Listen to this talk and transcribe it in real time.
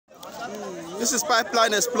This is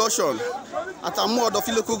pipeline explosion at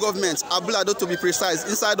Amuodofi local government, Abulado to be precise,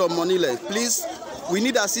 inside of Monile. Please, we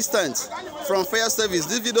need assistance from fire service.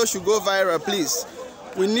 This video should go viral, please.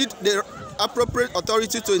 We need the appropriate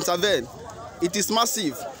authority to intervene. It is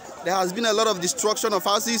massive. There has been a lot of destruction of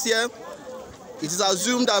houses here. It is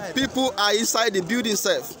assumed that people are inside the building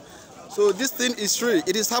itself. So this thing is real.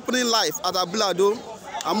 It is happening live at Abulado,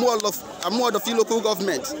 Amuodofi local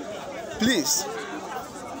government. Please.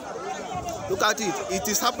 Look at it. It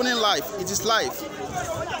is happening live. It is live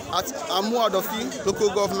at Amuodofi local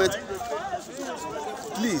government.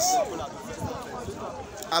 Please.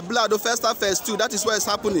 Abulado Festac Phase 2. That is where it's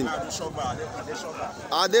happening.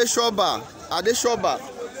 Adeshoba.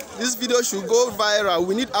 This video should go viral.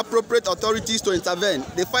 We need appropriate authorities to intervene.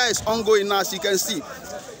 The fire is ongoing now, as you can see.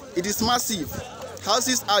 It is massive.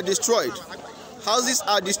 Houses are destroyed. Houses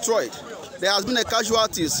are destroyed. There has been a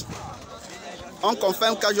casualties.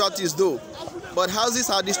 Unconfirmed casualties though. But houses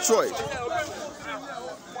are destroyed.